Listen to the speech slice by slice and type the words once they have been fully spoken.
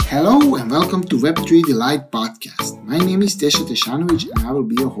Hello and welcome to Web3 Delight Podcast. My name is Tesha Teshanovic and I will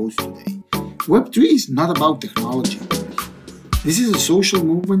be your host today. Web3 is not about technology. This is a social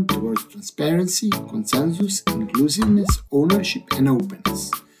movement towards transparency, consensus, inclusiveness, ownership, and openness.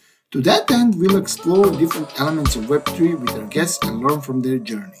 To that end, we'll explore different elements of Web3 with our guests and learn from their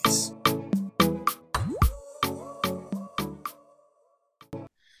journeys.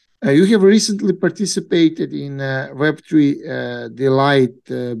 You have recently participated in Web3 Delight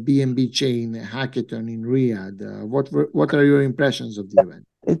BNB chain hackathon in Riyadh. What are your impressions of the event?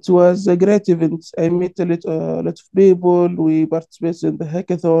 It was a great event. I met a lot of people. We participated in the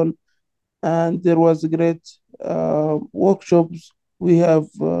hackathon, and there was great workshops. We have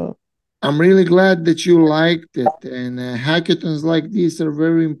I'm really glad that you liked it. And hackathons like this are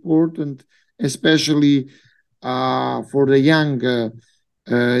very important, especially for the young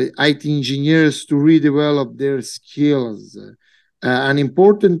IT engineers to redevelop their skills. An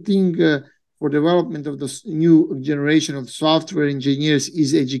important thing for development of the new generation of software engineers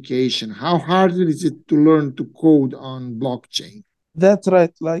is education. How hard is it to learn to code on blockchain? That's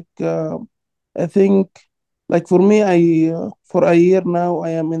right. I think, like for me, I for a year now, I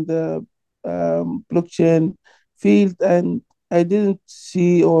am in the blockchain field, and I didn't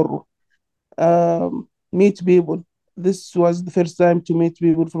see or meet people. This was the first time to meet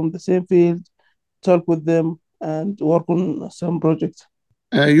people from the same field, talk with them, and work on some projects.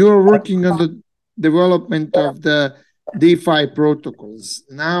 You are working on the development of the DeFi protocols.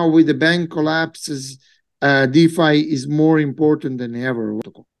 Now, with the bank collapses, DeFi is more important than ever.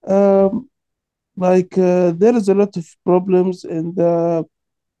 Um, there is a lot of problems in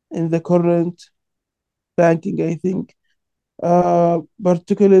the current banking, I think,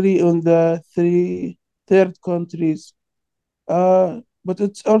 particularly on the third countries. But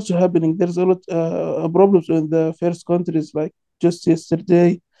it's also happening. There's a lot problems in the first countries. Like just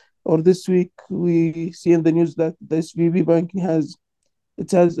yesterday or this week, we see in the news that the SVB banking has a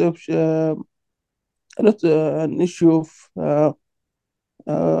lot an issue of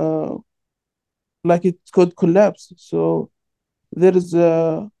uh, like it could collapse. So there is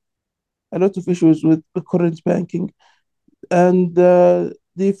a lot of issues with the current banking, and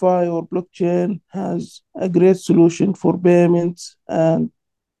DeFi or blockchain has a great solution for payments, and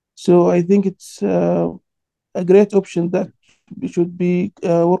so I think it's a great option that should be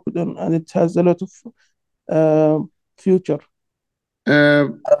worked on, and it has a lot of future. Uh,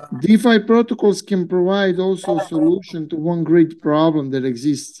 DeFi protocols can provide also a solution to one great problem that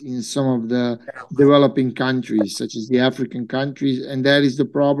exists in some of the developing countries, such as the African countries, and that is the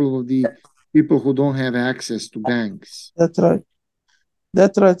problem of the people who don't have access to banks. That's right.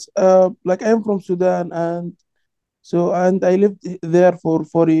 That's right. Like I'm from Sudan, and I lived there for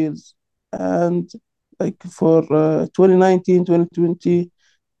 4 years, and like for 2019, 2020,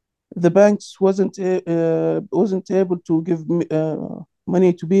 the banks wasn't able to give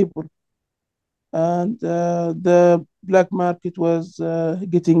money to people, and the black market was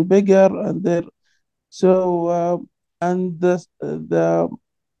getting bigger, and there so and the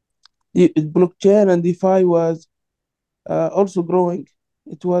blockchain and DeFi was also growing.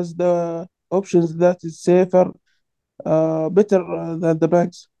 It was the options that is safer, better than the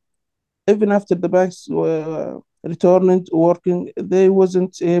banks. Even after the banks were returning to working, they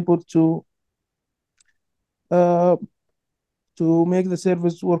wasn't able uh, to make the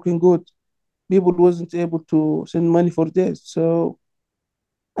service working good. People wasn't able to send money for days. So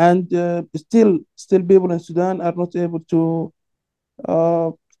and still people in Sudan are not able to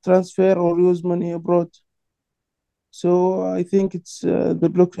uh, transfer or use money abroad. So I think it's the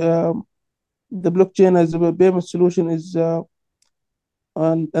blockchain as a payment solution is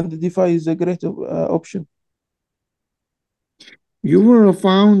and the DeFi is a great option. You were a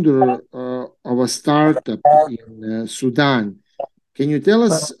founder of a startup in Sudan. Can you tell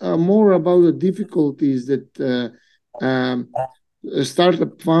us more about the difficulties that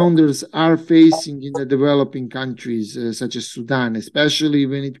startup founders are facing in the developing countries such as Sudan, especially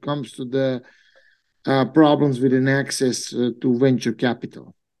when it comes to the problems with an access to venture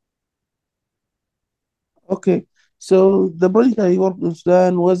capital? Okay, so the project I worked in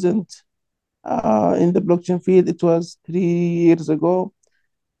Sudan wasn't in the blockchain field. It was 3 years ago,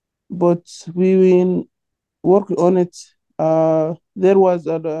 but we been working on it. There was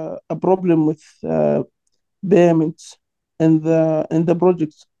a problem with payments in the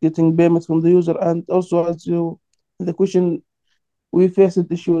project, getting payments from the user, and also as you the question, we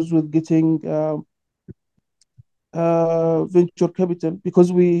faced issues with getting venture capital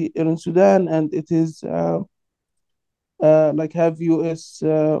because we are in Sudan and it is like have US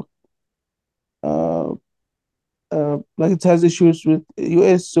uh, like it has issues with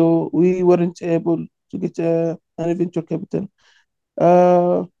US, so we weren't able to get any venture capital.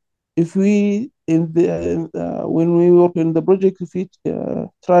 Uh, if we when we work in the project, if we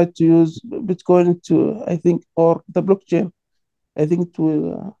try to use Bitcoin to, I think, or the blockchain, I think it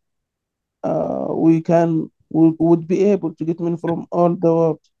will, we would be able to get money from all the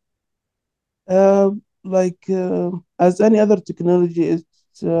world. Like as any other technology,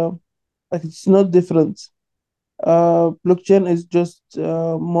 it's not different. Blockchain is just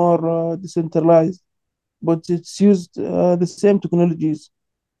more decentralized, but it's used the same technologies.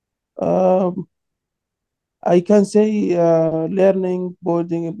 Um, I can say learning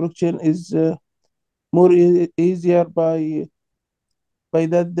coding in blockchain is more easier by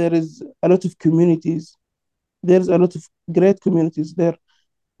that there is a lot of communities. There's a lot of great communities there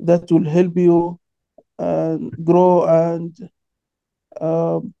that will help you grow and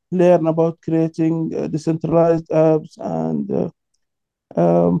learn about creating decentralized apps and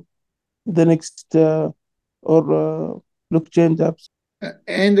the next or blockchain apps.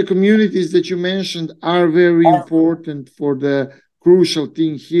 And the communities that you mentioned are very important for the crucial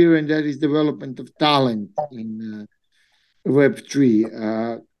thing here, and that is development of talent in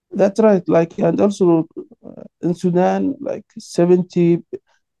Web3. That's right. Like, and also in Sudan, like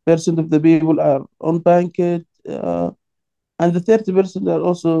 70% of the people are unbanked, and the 30% are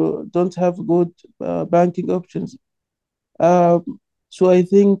also don't have good banking options. So I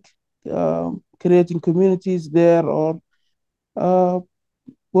think creating communities there or uh,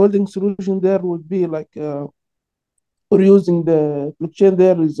 building solution there would be like or using the blockchain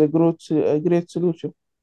there is a great solution.